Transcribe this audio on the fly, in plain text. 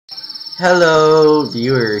Hello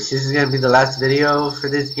viewers, this is going to be the last video for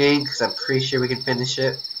this game because I'm pretty sure we can finish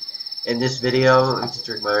it in this video. Let me just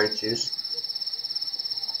drink my orange juice.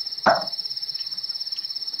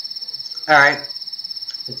 Alright,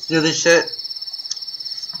 let's do this shit.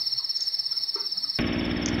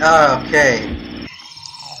 Okay.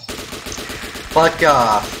 Fuck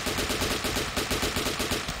off.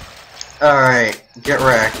 Alright, get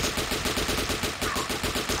wrecked.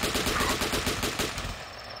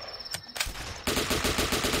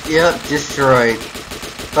 Yep, destroyed.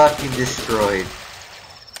 Fucking destroyed.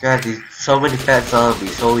 God, these so many fat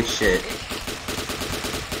zombies, holy shit.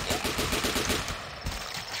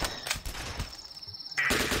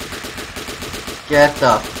 Get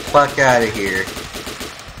the fuck out of here.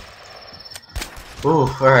 Ooh,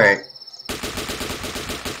 alright.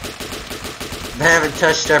 They haven't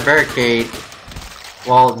touched our barricade.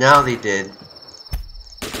 Well, now they did.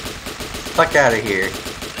 Fuck out of here.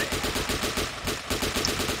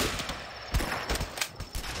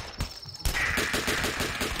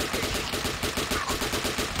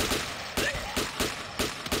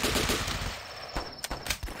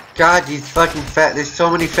 God, these fucking there's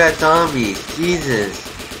so many fat zombies. Jesus.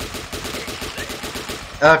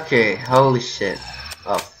 Okay, holy shit.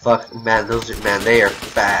 Oh fuck, man, they are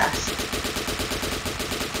fast.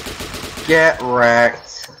 Get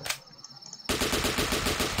wrecked.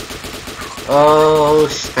 Oh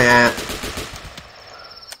snap.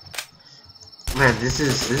 Man, this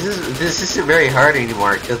isn't very hard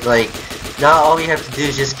anymore, cause like, now all we have to do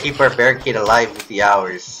is just keep our barricade alive with the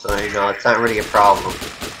hours. So you know, it's not really a problem.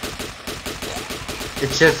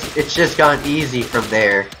 It's just gone easy from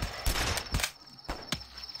there.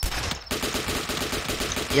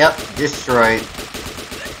 Yep, destroyed.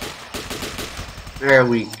 There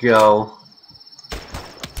we go.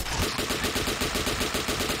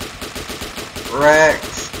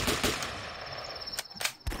 Wrecked.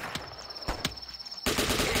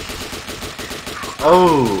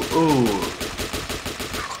 Oh, ooh.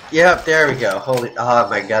 Yep, there we go. Holy, oh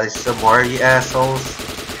my god, there's some more, you assholes.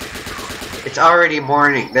 It's already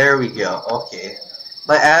morning. There we go. Okay.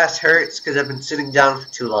 My ass hurts because I've been sitting down for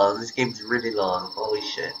too long. This game's really long. Holy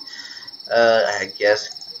shit. I guess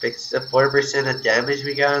fix the 4% of damage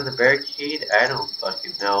we got on the barricade? I don't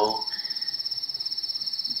fucking know.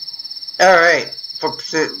 Alright.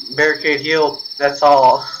 4% barricade healed. That's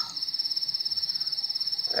all.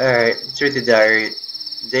 Alright. Let's read the diary.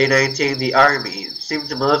 Day 19. The army. It seems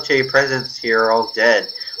the military presence here are all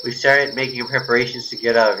dead. We started making preparations to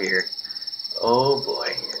get out of here. Oh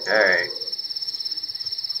boy. Alright.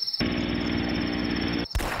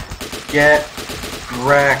 Get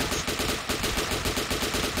wrecked.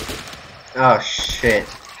 Oh shit.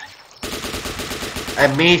 I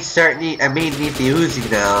may need the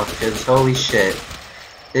Uzi now, because holy shit.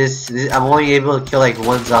 This I'm only able to kill like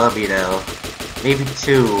one zombie now. Maybe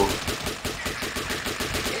two.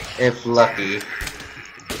 If lucky.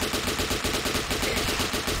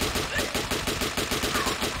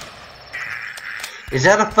 Is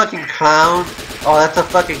that a fucking clown? Oh, that's a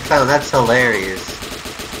fucking clown. That's hilarious.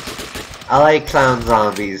 I like clown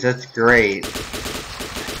zombies. That's great.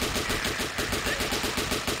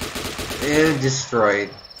 And destroyed.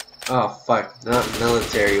 Oh, fuck. Not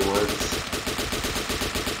military ones.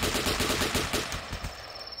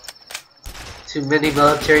 Too many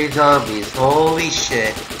military zombies. Holy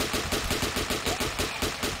shit.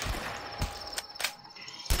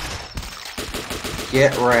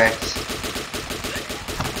 Get wrecked.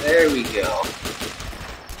 There we go.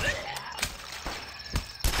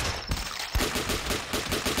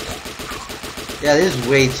 Yeah, this is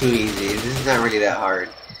way too easy. This is not really that hard.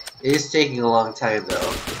 It is taking a long time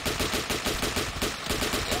though.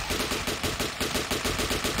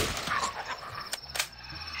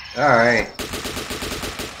 Alright.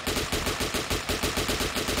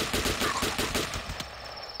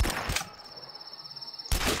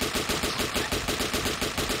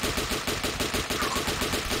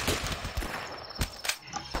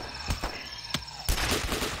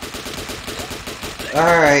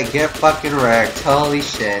 Alright, get fucking wrecked. Holy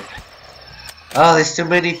shit. Oh, there's too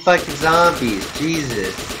many fucking zombies.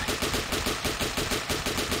 Jesus.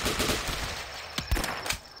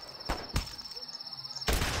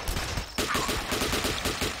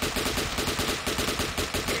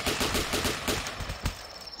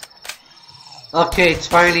 Okay, it's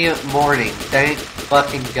finally morning. Thank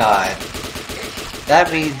fucking god. That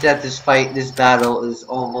means that this battle is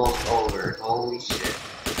almost over. Holy shit.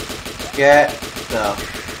 Get the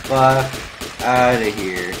fuck out of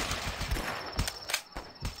here.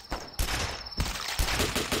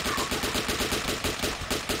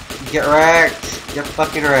 Get wrecked. Get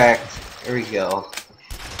fucking wrecked. There we go.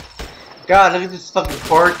 God, look at this fucking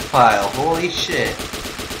corpse pile. Holy shit.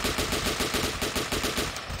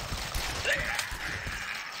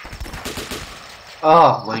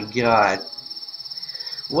 Oh my god.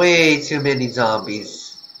 Way too many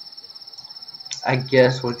zombies. I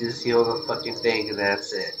guess we'll just heal the fucking thing and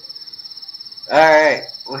that's it. Alright,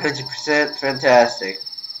 100% fantastic.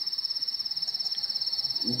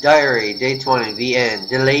 Diary, day 20, the end.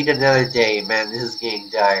 Delayed another day. Man, this is getting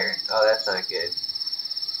dire. Oh, that's not good.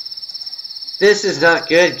 This is not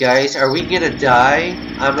good, guys. Are we gonna die?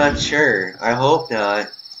 I'm not sure. I hope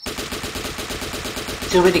not.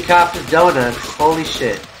 Too many cops and donuts. Holy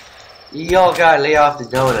shit. Y'all gotta lay off the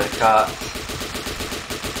donut, cops.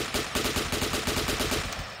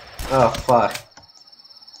 Oh, fuck.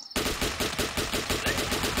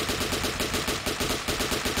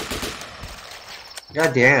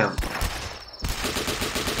 God damn.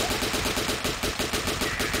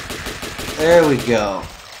 There we go.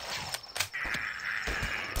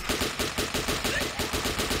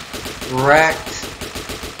 Wrecked.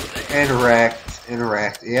 And wrecked. And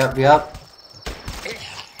wrecked. Yep, yep.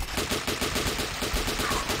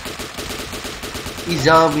 These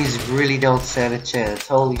zombies really don't stand a chance.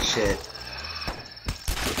 Holy shit.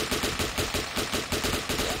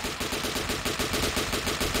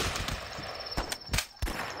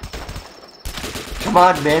 Come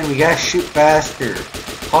on, man. We gotta shoot faster.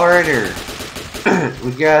 Harder.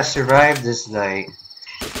 We gotta survive this night.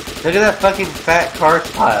 Look at that fucking fat cart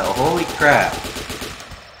pile. Holy crap.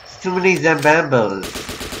 It's too many Zambambos.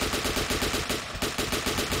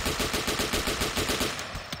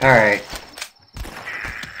 Alright.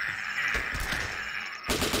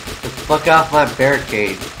 Fuck off my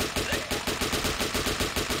barricade.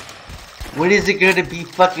 When is it gonna be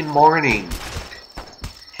fucking morning?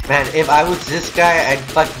 Man, if I was this guy, I'd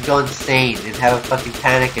fucking go insane and have a fucking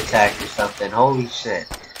panic attack or something. Holy shit.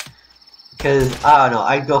 Because, I don't know,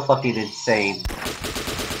 I'd go fucking insane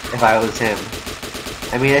if I was him.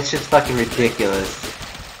 I mean, it's just fucking ridiculous.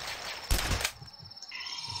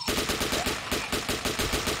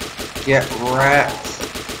 Get wrecked.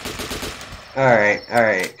 Alright,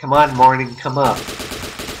 alright. Come on, morning, come up.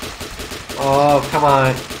 Oh, come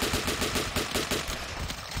on.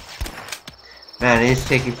 Man, it's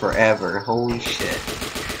taking forever. Holy shit.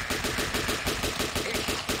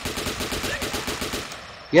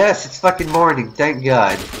 Yes, it's fucking morning, thank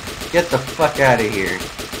God. Get the fuck out of here.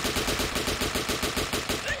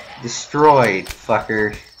 Destroyed,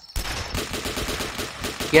 fucker.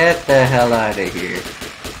 Get the hell out of here.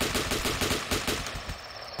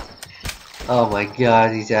 Oh my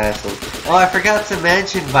god, these assholes. Oh, I forgot to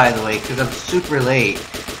mention, by the way, because I'm super late.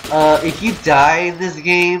 If you die in this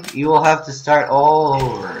game, you will have to start all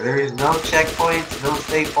over. There is no checkpoints, no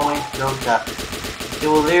save points, no nothing.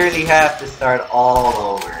 You will literally have to start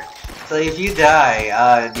all over. So if you die,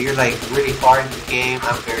 and you're like really far into the game,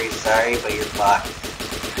 I'm very sorry, but you're fucked.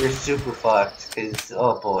 You're super fucked, because,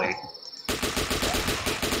 oh boy.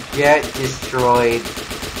 Get destroyed.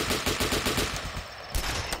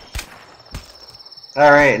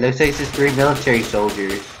 Alright, looks like it's 3 military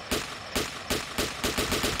soldiers.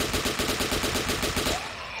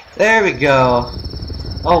 There we go.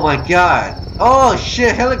 Oh my god. Oh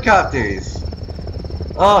shit, helicopters.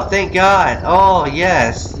 Oh, thank god. Oh,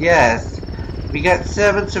 yes, yes. We got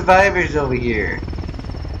 7 survivors over here.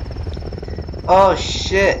 Oh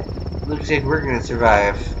shit. Looks like we're gonna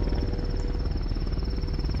survive.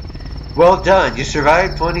 Well done. You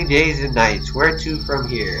survived 20 days and nights. Where to from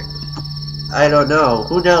here? I don't know.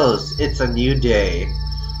 Who knows? It's a new day.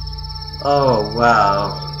 Oh,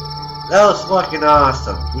 wow. That was fucking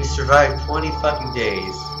awesome. We survived 20 fucking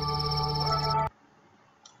days.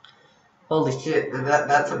 Holy shit, and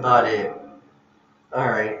that's about it.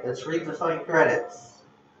 Alright, let's read the fucking credits.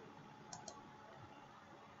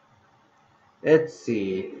 Let's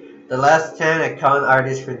see. The Last 10, a con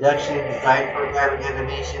artist production, design, programming,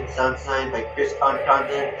 animation, sound design by Chris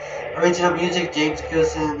Condon. Original music, James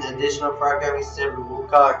Coulson. Additional programming, Sam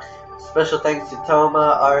Woolcock. Special thanks to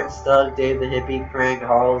Toma, Art, Stug, Dave the Hippie, Crank,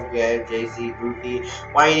 Harles, Gab, JC, Goofy,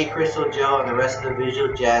 Whitey, Crystal Joe, and the rest of the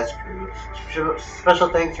Visual Jazz crew. Special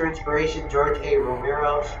thanks for inspiration, George A.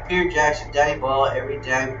 Romero, Peter Jackson, Danny Ball,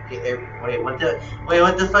 wait, what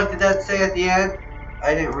the fuck did that say at the end?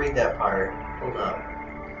 I didn't read that part. Hold up.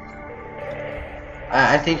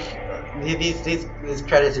 I think these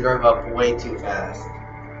credits are going up way too fast.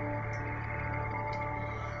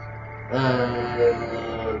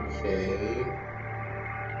 Okay.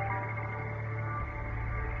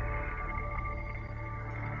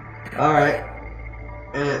 Alright.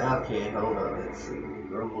 Okay, hold on, let's see.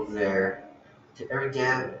 Rumble's there. to every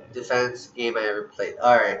damn defense game I ever played.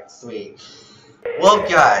 Alright, sweet. Well,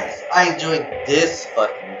 guys, I enjoyed this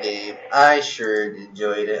fucking game. I sure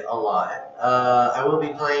enjoyed it a lot. I will be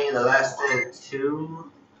playing The Last Stand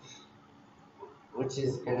 2, which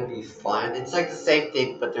is gonna be fun. It's like the same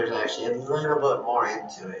thing, but there's actually a little bit more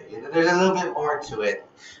into it. You know, there's a little bit more to it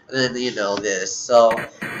than, you know, this. So,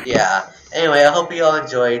 yeah. Anyway, I hope you all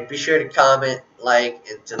enjoyed. Be sure to comment, like,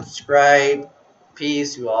 and subscribe.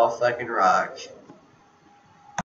 Peace, you all fucking rock.